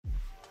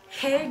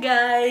Hey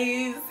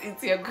guys,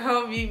 it's your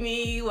girl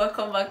Mimi.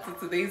 Welcome back to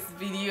today's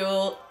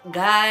video.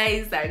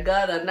 Guys, I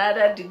got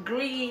another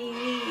degree.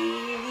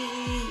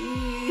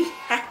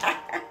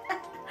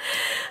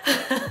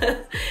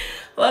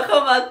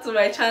 Welcome back to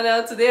my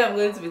channel. Today I'm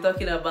going to be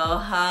talking about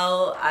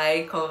how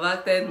I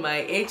converted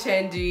my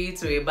HND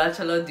to a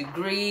bachelor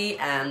degree,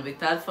 and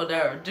without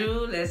further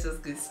ado, let's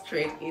just get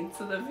straight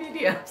into the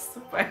video. I'm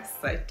super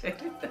excited.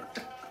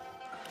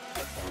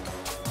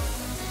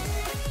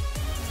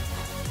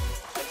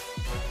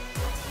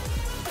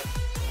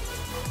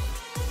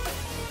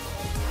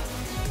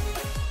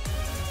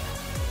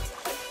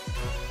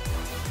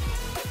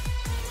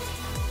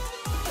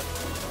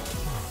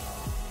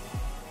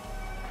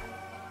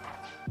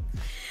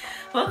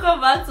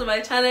 Welcome back to my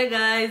channel,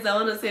 guys. I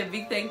want to say a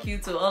big thank you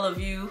to all of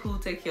you who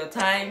take your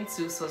time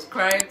to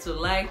subscribe, to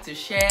like, to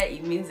share.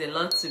 It means a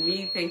lot to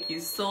me. Thank you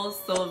so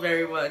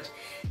very much.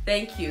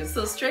 Thank you.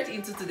 So straight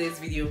into today's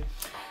video.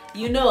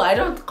 You know, I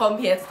don't come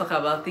here to talk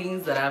about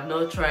things that I've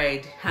not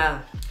tried.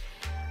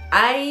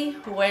 I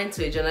went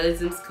to a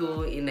journalism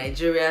school in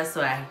Nigeria,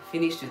 so I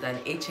finished with an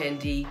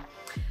HND,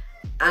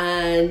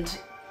 and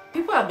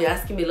people have been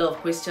asking me a lot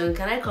of questions.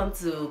 Can I come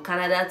to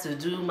Canada to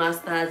do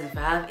masters if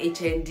I have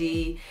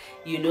HND?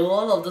 You know,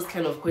 all of those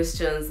kind of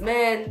questions.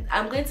 Man,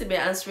 I'm going to be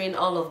answering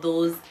all of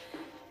those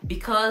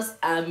because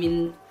I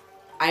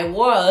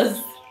was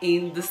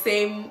in the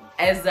same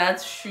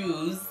exact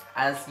shoes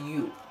as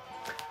you.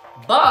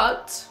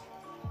 But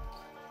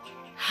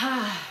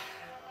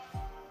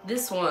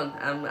this one,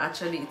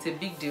 it's a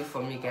big deal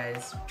for me,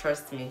 guys.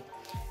 Trust me.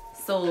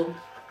 So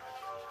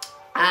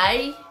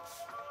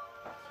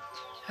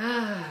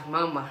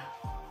mama,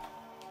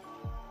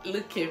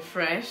 looking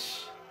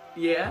fresh,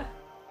 yeah.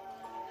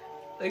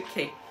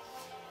 Okay,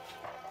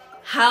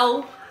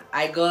 how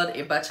I got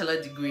a bachelor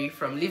degree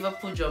from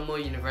Liverpool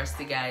Jomo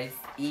University, guys,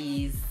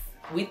 is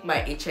with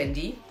my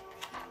HND,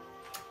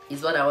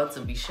 is what I want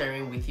to be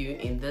sharing with you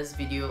in this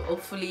video.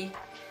 Hopefully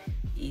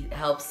it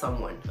helps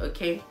someone.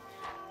 Okay,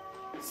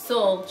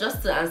 so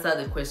just to answer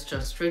the question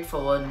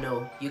straightforward,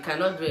 no, you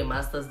cannot do a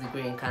master's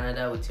degree in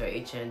Canada with your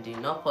HND.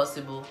 Not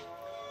possible.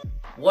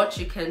 What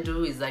you can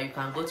do is that you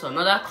can go to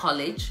another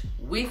college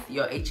with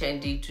your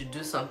HND to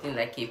do something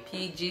like a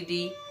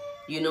PGD,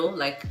 you know,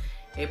 like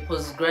a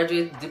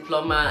postgraduate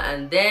diploma,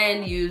 and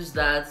then use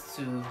that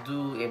to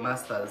do a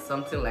master's,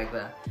 something like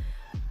that.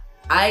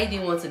 I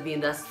didn't want to be in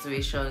that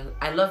situation.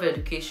 I love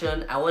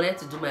education. I wanted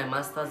to do my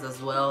master's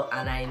as well,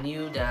 and I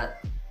knew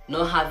that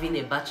not having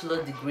a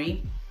bachelor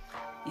degree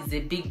is a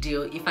big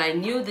deal. If I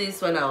knew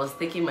this when I was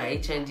taking my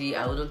HND,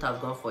 I wouldn't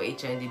have gone for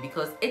HND,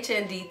 because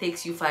HND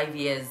takes you 5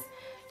 years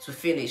to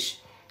finish.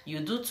 You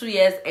do 2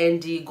 years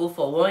ND, go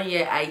for 1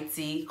 year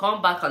IT, come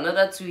back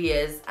another 2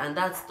 years, and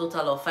that's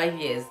total of 5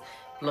 years.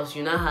 Plus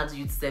you now had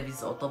youth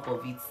service on top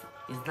of it.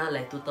 It's not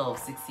like total of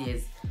 6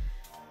 years.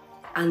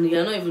 And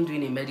you're not even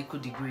doing a medical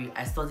degree.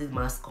 I studied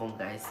mass comm,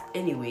 guys.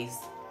 Anyways,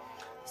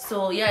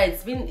 so yeah,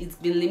 it's been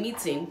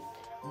limiting.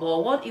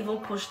 But what even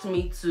pushed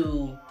me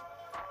to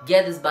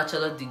get this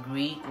bachelor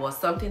degree was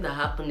something that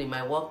happened in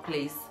my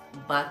workplace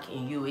back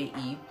in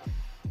UAE.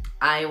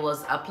 I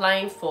was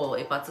applying for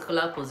a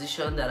particular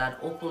position that had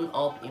opened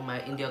up in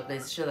the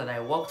organization that I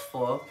worked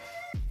for,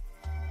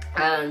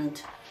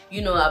 and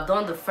you know, I've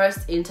done the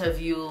first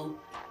interview,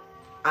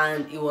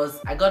 and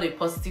I got a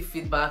positive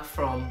feedback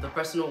from the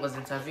person who was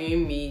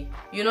interviewing me.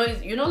 You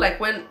know, like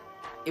when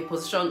a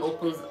position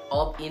opens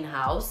up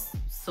in-house,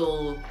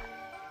 so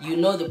you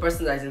know the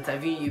person that is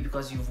interviewing you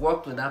because you've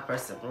worked with that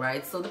person,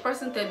 right? So the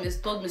person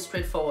told me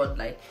straightforward,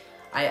 like,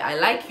 I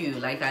like you,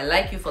 like I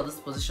like you for this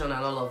position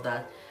and all of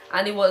that.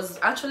 And it was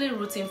actually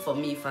rooting for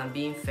me, if I'm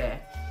being fair.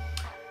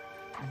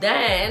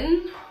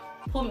 Then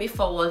put me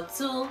forward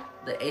to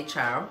the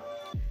HR,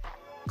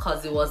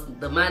 because it was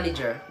the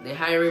manager, the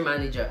hiring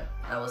manager,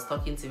 that was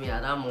talking to me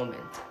at that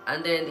moment.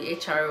 And then the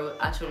HR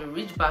actually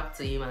reached back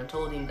to him and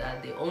told him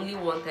that they only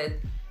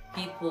wanted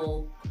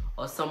people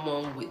or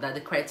someone that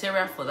the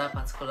criteria for that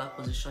particular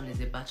position is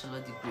a bachelor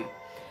degree.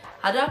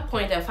 At that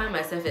point, I find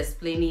myself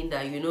explaining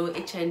that, you know,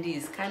 HND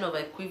is kind of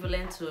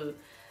equivalent to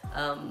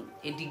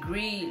a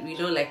degree, you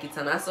know, like it's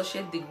an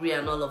associate degree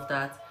and all of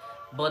that,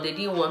 but they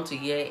didn't want to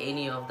hear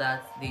any of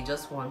that. They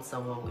just want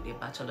someone with a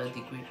bachelor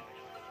degree.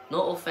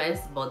 No offense,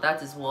 but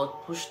that is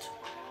what pushed,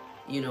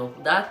 you know,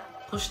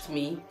 that pushed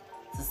me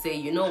to say,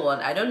 you know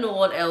what, I don't know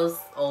what else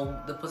or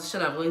the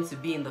position I'm going to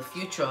be in the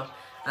future,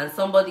 and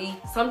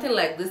something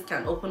like this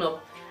can open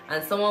up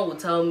and someone will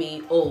tell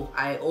me, oh,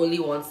 I only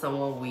want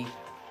someone with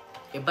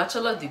a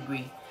bachelor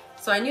degree.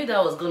 So I knew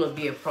that was going to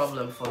be a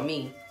problem for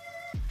me.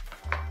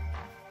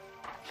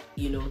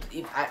 You know,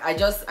 if I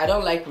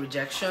don't like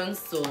rejection,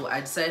 so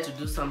I decided to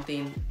do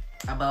something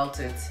about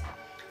it.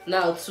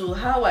 Now, to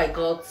how I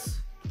got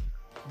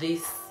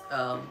this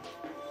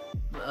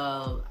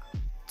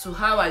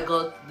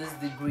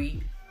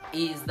degree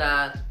is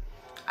that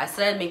I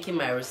started making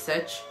my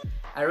research.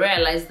 I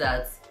realized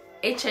that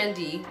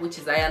HND, which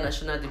is Higher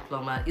National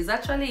Diploma, is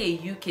actually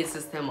a UK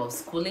system of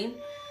schooling,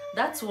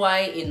 That's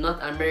why in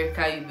North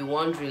America you'll be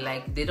wondering,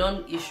 like, they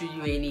don't issue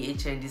you any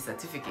HND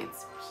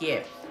certificates.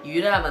 Here you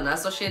either have an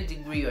associate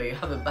degree, or you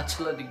have a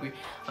bachelor degree,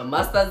 a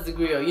master's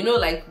degree, or, you know,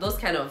 like those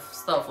kind of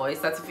stuff, or a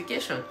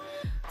certification.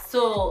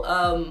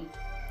 So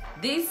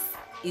this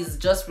is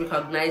just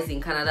recognized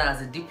in Canada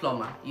as a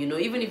diploma. You know,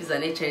 even if it's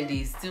an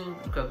HND, it's still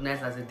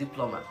recognized as a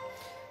diploma.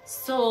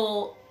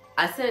 So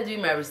I started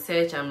doing my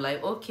research. I'm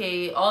like,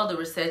 okay, all the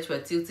research were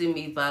tilting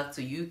me back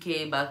to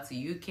UK, back to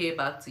UK,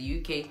 back to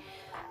UK.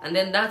 And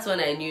then that's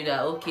when I knew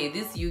that, okay,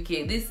 this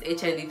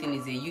HND thing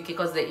is a UK,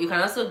 because you can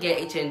also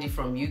get HND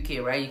from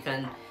UK, right? You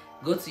can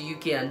go to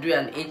UK and do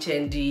an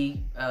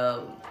HND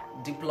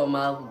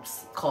diploma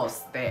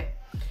course there.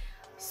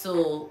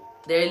 So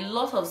there are a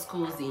lot of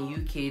schools in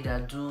UK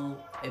that do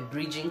a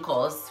bridging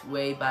course,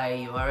 whereby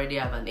you already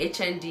have an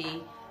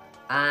HND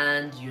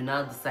and you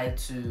now decide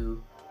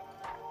to,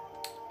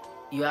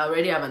 you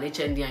already have an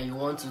HND and you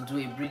want to do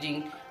a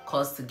bridging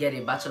course to get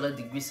a bachelor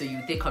degree. So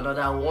you take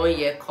another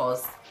 1-year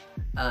course.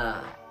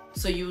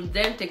 So you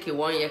then take a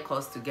 1-year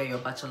course to get your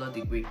bachelor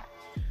degree.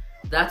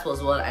 That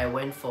was what I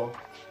went for.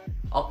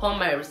 Upon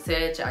my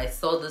research, I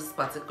saw this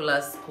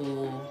particular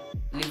school,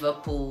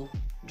 Liverpool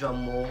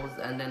Drummers,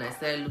 and then I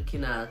started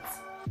looking at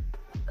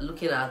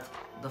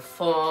the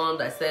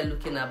fund. I started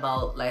looking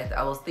about, like,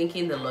 I was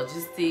thinking the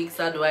logistics,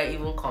 how do I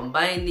even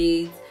combine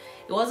it?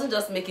 It wasn't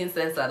just making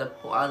sense at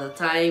the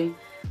time.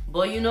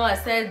 But, you know, I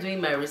started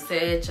doing my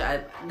research.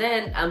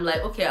 Then I'm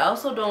like, okay, I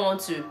also don't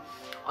want to.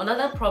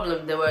 Another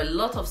problem, there were a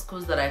lot of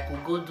schools that I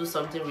could go do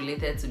something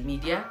related to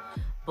media,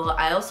 but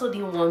I also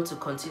didn't want to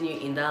continue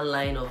in that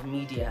line of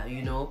media,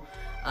 you know.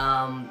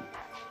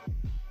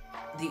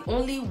 The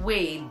only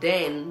way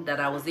then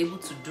that I was able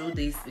to do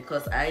this,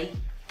 because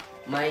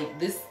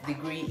this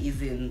degree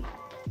is in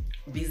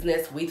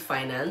business with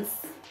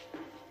finance,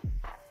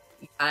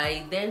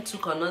 I then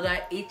took another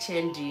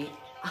HND.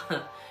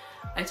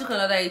 I took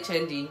another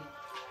HND.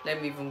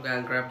 Let me even go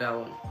and grab that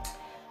one.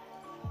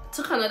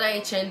 Took another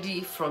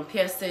HND from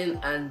Pearson,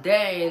 and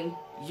then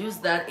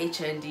used that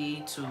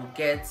HND to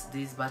get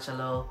this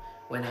bachelor.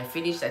 When I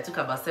finished, I took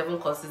about 7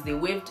 courses. They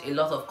waived a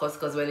lot of courses,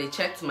 because when they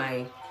checked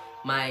my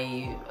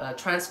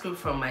transcript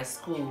from my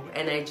school,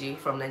 NIJ,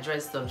 from Nigerian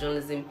Institute of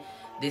Journalism,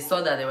 they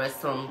saw that there were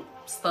some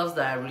stuff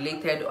that are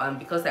related, and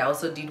because I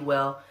also did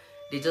well,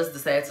 they just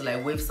decided to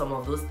like waive some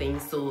of those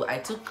things. So I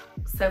took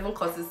 7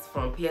 courses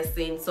from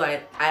Pearson. So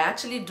I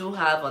actually do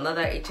have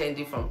another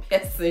HND from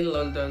Pearson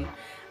London.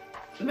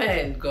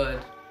 Man,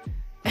 God.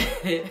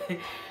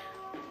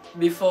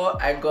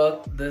 Before I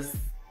got this.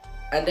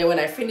 And then when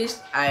I finished,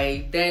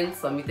 I then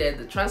submitted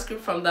the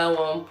transcript from that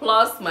one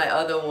plus my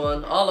other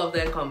one, all of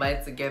them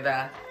combined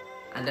together,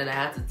 and then I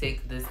had to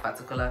take this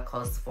particular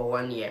course for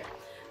 1 year.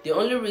 The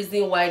only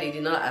reason why they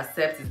did not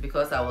accept is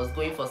because I was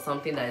going for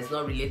something that is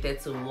not related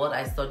to what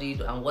I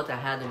studied and what I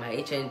had in my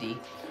HND.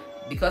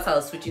 Because I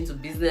was switching to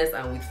business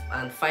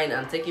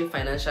and taking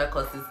financial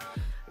courses,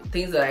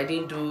 things that I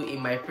didn't do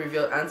in my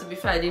previous, and to be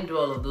fair, I didn't do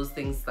all of those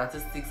things,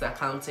 statistics,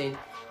 accounting,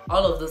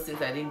 all of those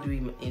things I didn't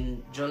do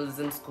in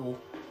journalism school.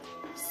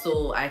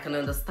 So I can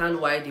understand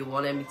why they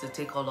wanted me to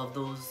take all of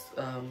those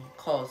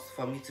courses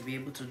for me to be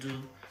able to do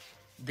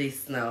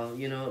this now,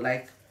 you know,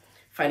 like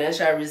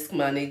financial risk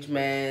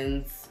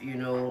management, you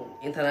know,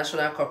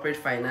 international corporate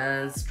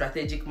finance,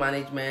 strategic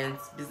management,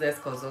 business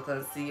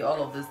consultancy,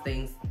 all of those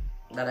things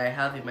that I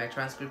have in my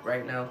transcript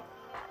right now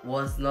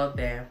was not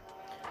there.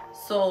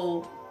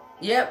 So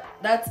yep,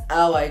 that's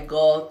how I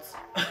got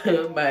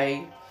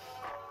my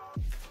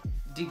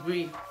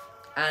degree.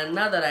 And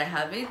now that I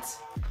have it,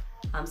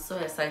 I'm so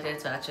excited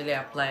to actually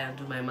apply and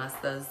do my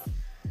master's.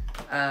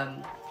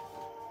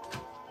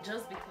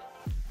 Just because.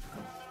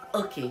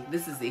 Okay,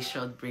 this is a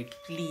short break.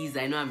 Please,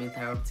 I know I'm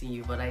interrupting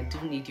you, but I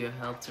do need your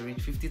help to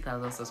reach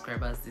 50,000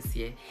 subscribers this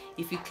year.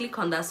 If you click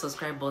on that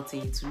subscribe button,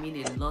 it will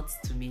mean a lot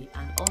to me.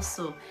 And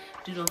also,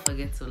 do not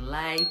forget to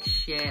like,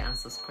 share, and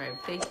subscribe.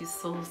 Thank you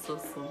so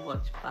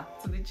much.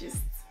 Back to the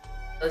gist.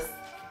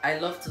 I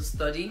love to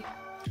study.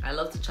 I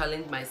love to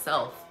challenge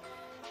myself.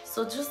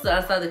 So just to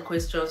answer the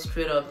question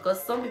straight up,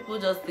 because some people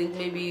just think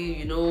maybe,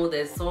 you know,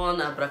 there's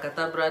one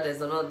abracadabra,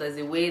 there's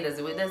a way.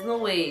 There's no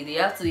way. They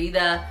have to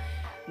either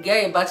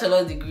get a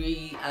bachelor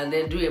degree and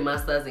then do a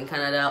master's in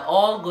Canada,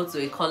 or go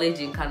to a college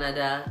in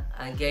Canada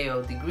and get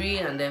your degree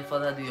and then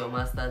further do your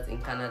master's in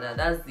Canada.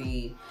 That's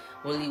the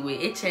only way.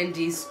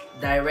 HNDs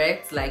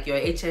direct, like your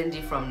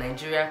HND from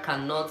Nigeria,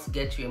 cannot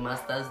get you a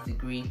master's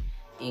degree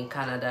in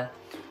Canada.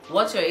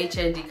 What your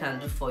HND can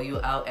do for you,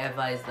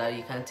 however, is that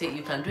you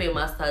can do a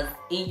master's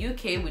in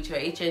UK with your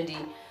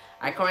HND.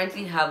 I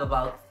currently have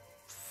about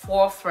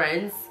 4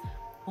 friends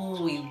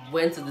who we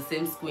went to the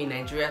same school in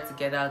Nigeria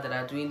together that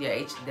are doing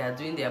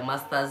their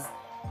masters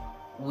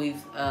with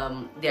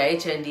their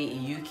HND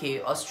in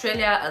UK.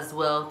 Australia as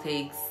well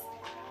takes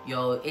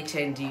your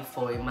HND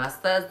for a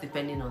master's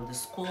depending on the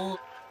school.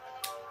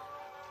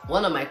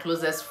 One of my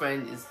closest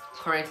friends is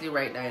currently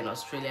right now in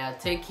Australia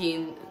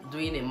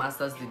doing a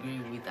master's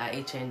degree with her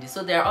HND.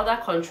 So there are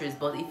other countries,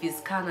 but if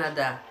it's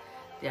Canada,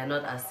 they are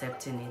not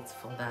accepting it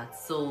for that.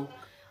 So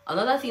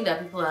Another thing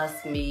that people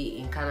ask me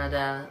in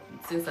Canada,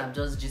 since I'm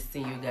just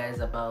gisting you guys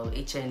about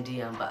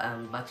HND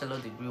and bachelor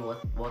degree,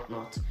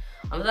 whatnot.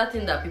 Another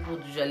thing that people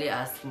usually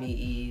ask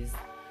me is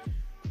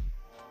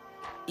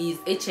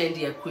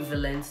HND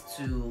equivalent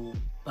to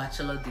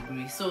bachelor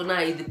degree? So now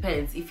it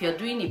depends. If you're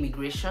doing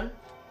immigration,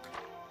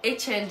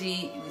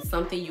 HND is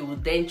something you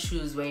would then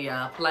choose when you're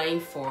applying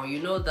for,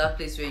 that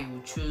place where you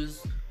would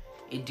choose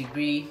a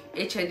degree.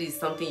 HND is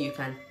something you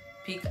can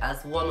pick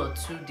as 1 or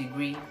 2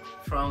 degree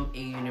from a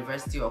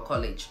university or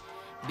college,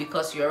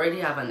 because you already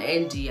have an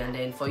ND, and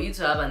then for you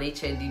to have an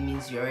HND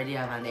means you already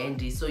have an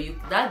ND. So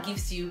that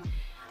gives you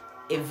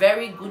a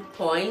very good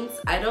point.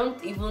 I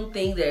don't even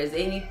think there's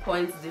any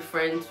points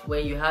different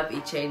when you have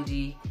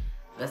HND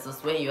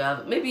versus when you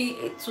have maybe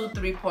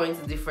 2-3 points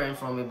different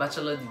from a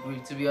bachelor degree,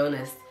 to be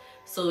honest.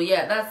 So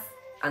yeah, that's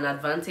an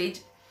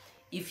advantage.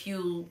 If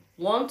you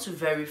want to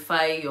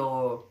verify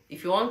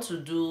if you want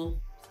to do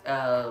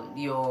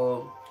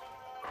your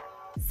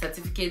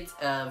certificate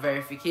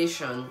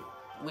verification,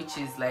 which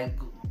is like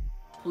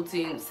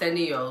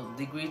sending your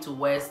degree to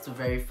West to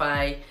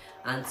verify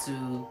and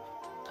to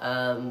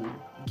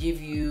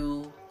give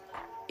you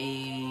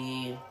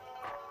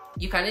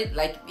you can,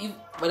 like,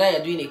 whether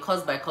you're doing a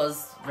course by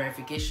course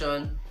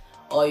verification,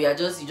 or you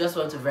just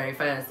want to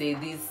verify and say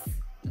this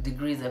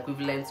degree is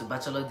equivalent to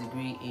bachelor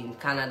degree in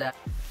Canada.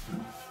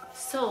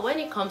 So when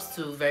it comes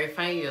to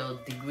verifying your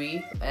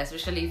degree,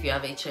 especially if you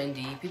have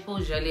HND, people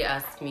usually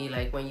ask me,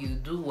 like, when you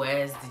do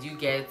West, did you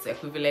get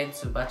equivalent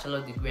to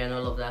bachelor degree and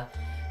all of that?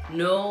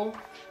 No.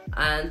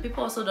 And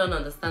people also don't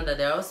understand that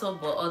there are also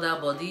other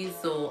bodies.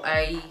 So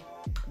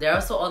there are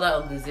also other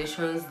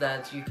organizations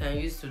that you can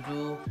use to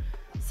do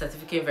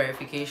certificate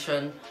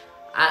verification.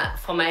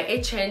 For my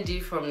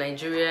HND from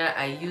Nigeria,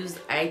 I used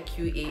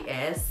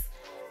IQAS,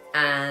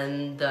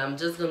 and I'm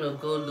just gonna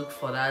go look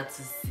for that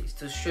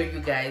to show you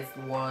guys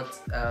what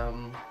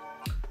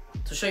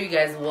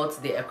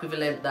the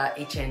equivalent that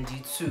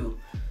HND to.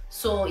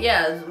 So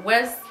yeah,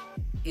 West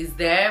is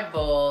there,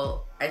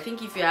 but I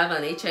think if you have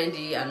an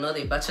HND and not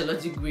a bachelor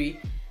degree,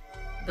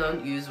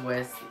 don't use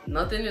West.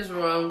 Nothing is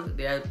wrong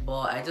there,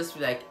 but I just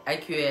feel like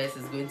IQAS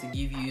is going to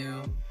give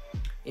you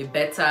a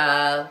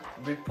better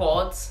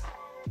report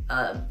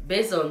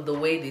based on the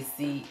way they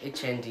see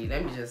HND.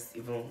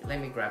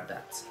 Let me grab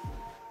that.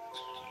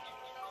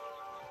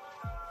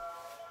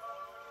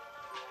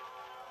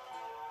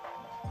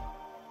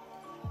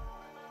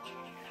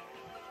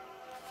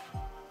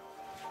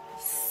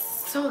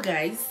 So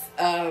guys,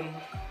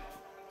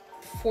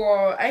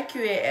 for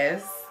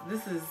IQAS,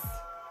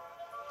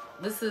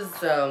 this is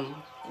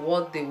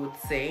what they would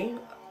say: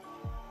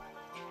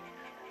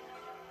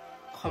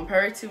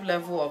 comparative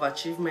level of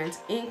achievement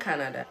in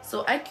Canada.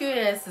 So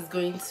IQAS is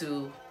going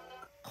to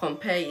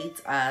compare it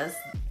as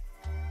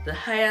the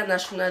higher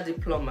national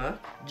diploma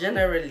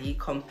generally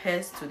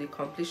compares to the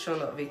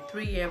completion of a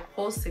 3-year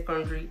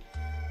post-secondary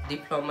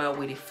diploma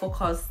with a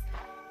focus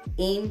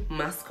in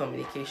mass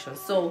communication.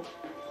 So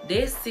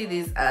they see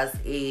this as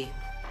a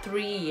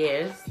 3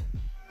 years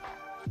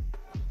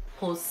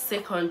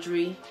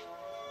post-secondary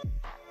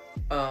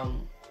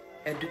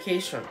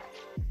education.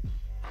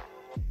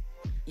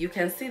 You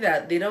can see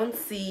that they don't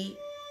see,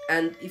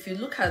 and if you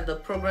look at the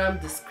program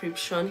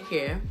description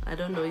here, I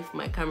don't know if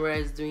my camera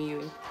is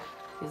doing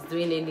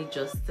any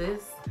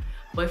justice,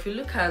 but if you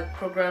look at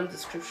program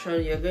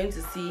description, you're going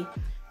to see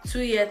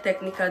 2-year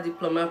technical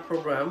diploma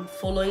program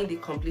following the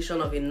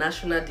completion of a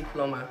national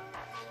diploma.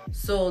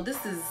 So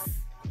this is,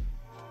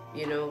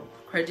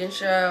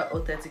 credential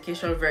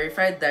authentication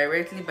verified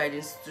directly by the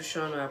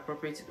institution or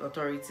appropriate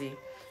authority.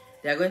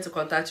 They are going to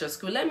contact your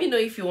school. Let me know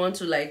if you want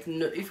to,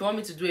 if you want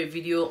me to do a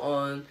video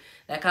on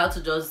like how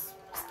to just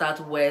start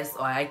West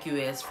or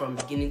IQS from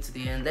beginning to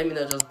the end. Let me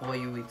not just bore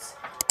you with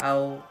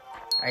how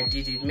I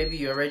did it. Maybe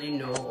you already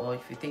know, or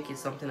if you think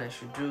it's something I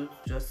should do,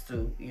 just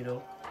to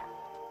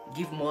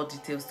give more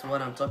details to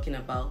what I'm talking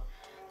about.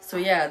 So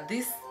yeah,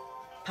 this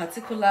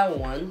particular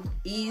one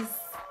is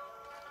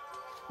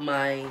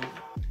my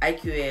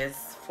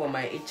IQS for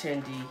my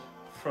HND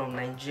from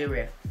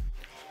Nigeria.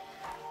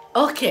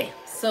 Okay,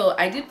 so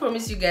I did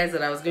promise you guys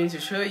that I was going to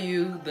show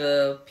you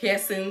the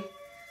piercing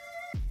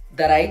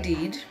that I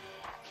did,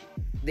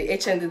 the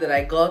HND that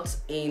I got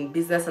in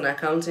business and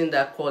accounting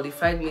that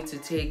qualified me to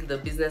take the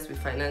business with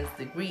finance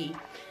degree,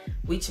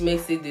 which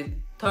makes it the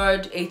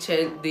third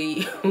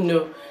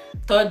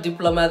third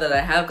diploma that I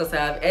have, because I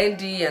have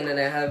ND and then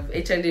I have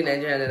HND in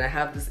Nigeria and then I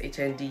have this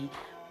HND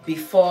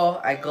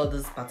before I got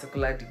this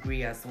particular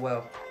degree as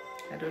well.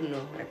 I don't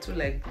know, I too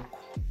like book,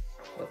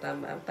 but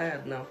I'm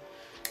tired now.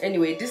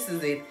 Anyway, this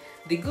is it.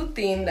 The good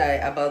thing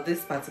about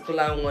this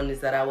particular one is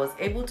that I was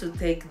able to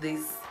take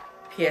this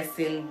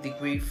piercing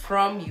degree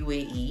from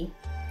UAE.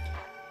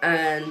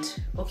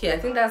 And okay, I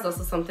think that's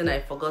also something I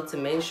forgot to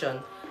mention.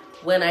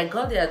 When I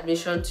got the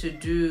admission to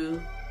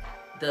do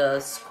the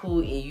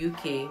school in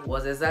UK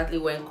was exactly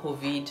when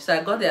COVID, so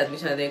I got the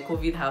admission and then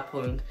COVID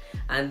happened.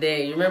 And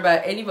then you remember,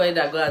 anybody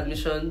that got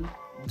admission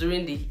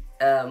during the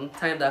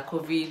time that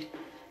COVID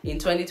in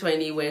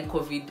 2020, when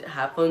COVID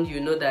happened,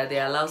 that they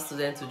allow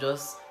students to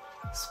just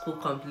school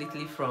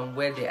completely from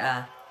where they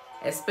are,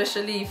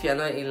 especially if you're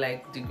not in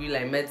like degree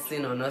like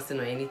medicine or nursing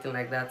or anything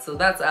like that. So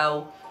that's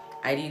how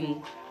I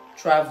didn't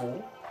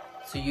travel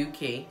to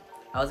UK.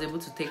 I was able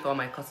to take all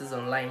my courses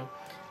online.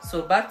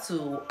 So back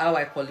to how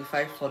I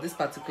qualified for this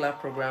particular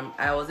program.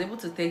 I was able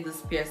to take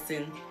this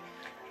piercing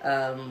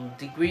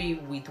degree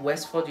with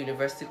Westford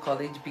University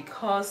College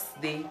because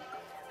they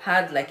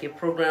had like a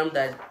program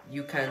that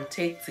you can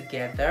take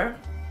together,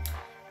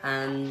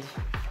 and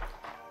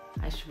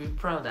I should be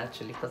proud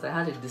actually because I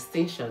had a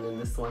distinction in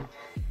this one.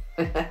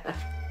 I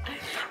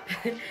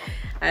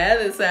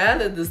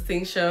had a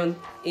distinction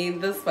in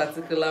this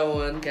particular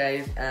one,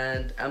 guys,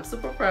 and I'm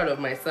super proud of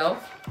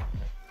myself.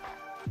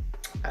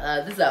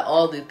 These are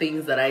all the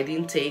things that I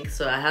didn't take,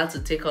 so I had to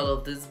take all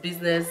of this: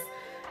 business,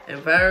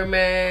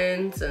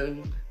 environment,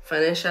 and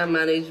financial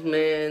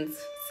management,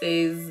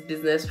 sales,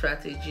 business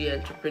strategy,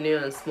 entrepreneur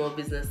and small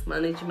business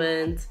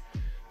management,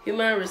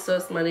 human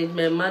resource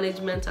management,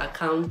 management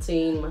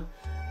accounting,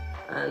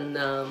 and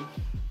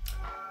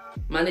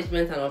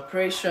management and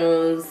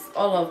operations.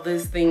 All of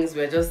these things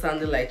were just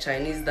sounding like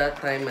Chinese that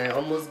time. I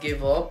almost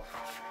gave up,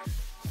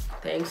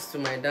 thanks to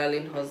my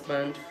darling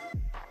husband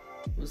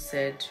who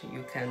said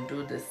you can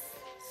do this.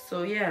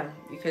 So yeah,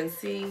 you can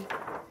see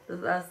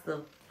that's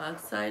the back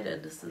side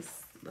and this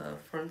is the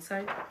front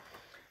side.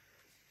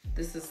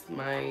 This is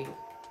my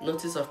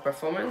notice of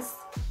performance,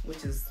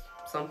 which is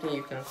something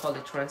you can call a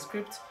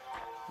transcript.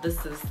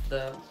 This is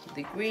the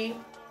degree.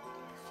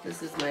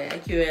 This is my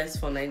IQS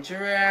for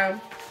Nigeria.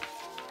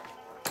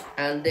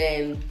 And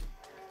then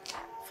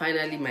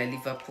finally my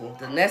Liverpool.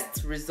 The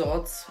next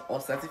result or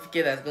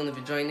certificate that's going to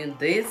be joining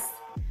this,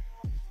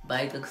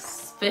 by the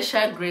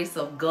special grace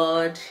of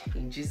God,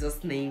 in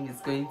Jesus' name,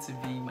 is going to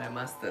be my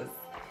master's.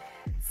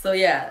 So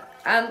yeah,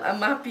 I'm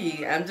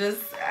happy.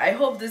 I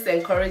hope this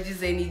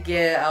encourages any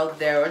girl out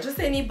there or just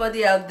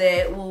anybody out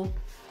there who,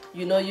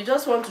 you know, you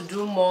just want to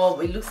do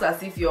more. It looks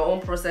as if your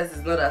own process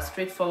is not as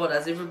straightforward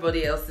as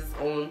everybody else's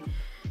own.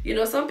 You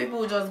know, some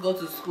people just go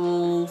to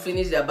school,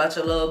 finish their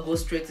bachelor, go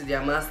straight to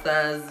their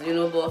masters, you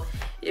know. But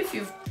if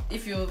you're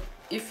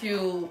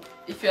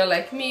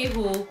like me,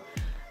 who,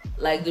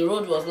 like, the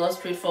road was not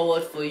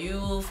straightforward for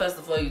you. First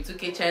of all, you took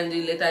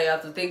HND, later you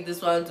have to take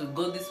this one to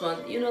go this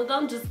one. You know,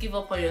 don't just give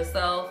up on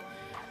yourself.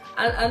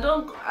 And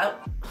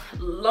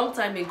long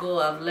time ago,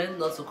 I've learned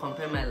not to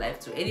compare my life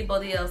to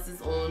anybody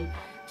else's own.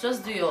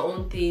 Just do your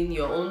own thing,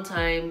 your own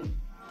time.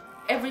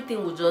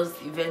 Everything will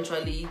just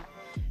eventually,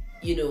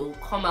 you know,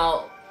 come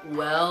out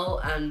well.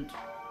 And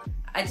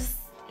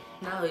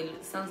now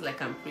it sounds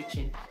like I'm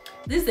preaching.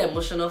 This is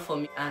emotional for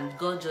me, and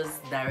God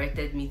just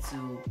directed me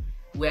to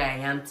where I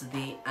am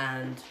today,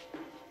 and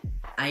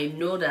I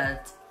know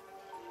that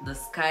the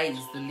sky is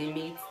the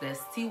limit.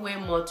 There's still way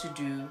more to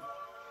do,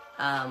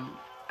 and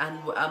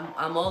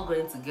I'm all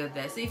going to get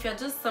there. So if you're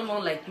just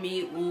someone like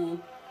me who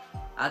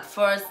at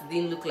first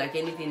didn't look like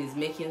anything is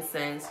making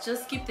sense,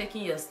 just keep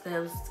taking your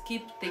steps,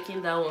 keep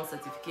taking that one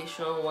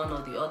certification, one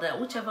or the other,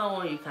 whichever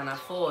one you can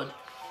afford.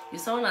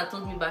 If someone had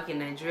told me back in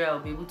Nigeria I'll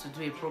be able to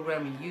do a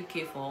program in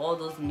UK for all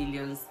those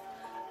millions,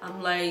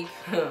 I'm like,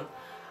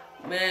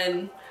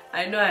 man,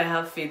 I know I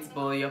have faith,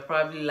 but you're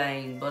probably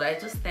lying. But I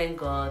just thank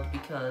God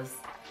because,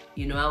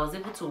 you know, I was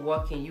able to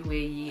work in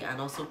UAE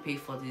and also pay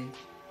for the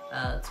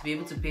to be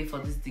able to pay for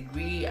this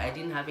degree. I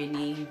didn't have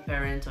any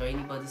parent or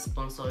anybody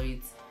sponsor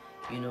it.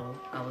 You know,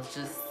 I was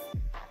just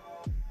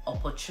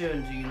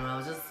opportune. You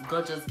know,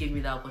 God just gave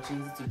me the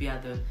opportunity to be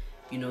at the,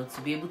 you know,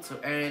 to be able to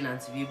earn and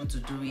to be able to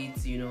do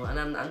it. You know, and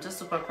I'm just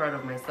super proud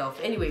of myself.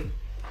 Anyway,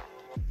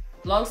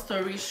 long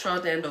story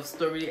short, end of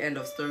story, end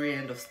of story,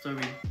 end of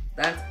story.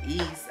 That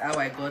is how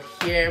I got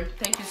here.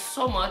 Thank you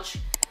so much.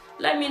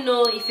 Let me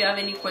know if you have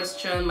any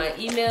question. My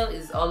email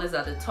is always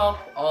at the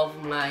top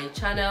of my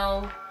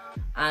channel,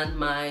 and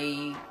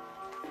my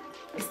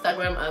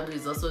Instagram handle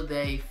is also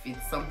there if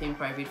it's something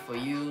private for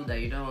you that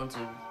you don't want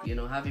to, you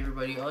know, have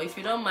everybody, or if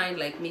you don't mind,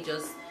 like me,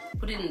 just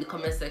put it in the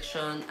comment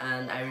section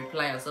and I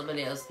reply, and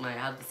somebody else might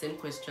have the same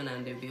question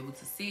and they'll be able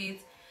to see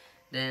it.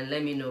 Then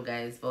let me know,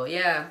 guys. But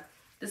yeah,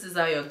 this is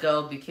how your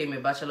girl became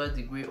a bachelor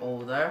degree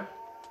holder.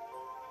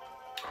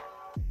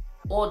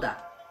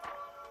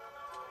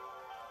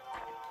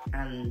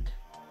 And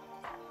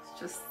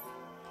it's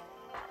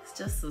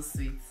just so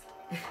sweet.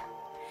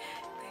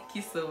 Thank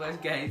you so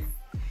much, guys.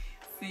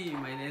 See you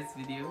in my next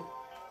video.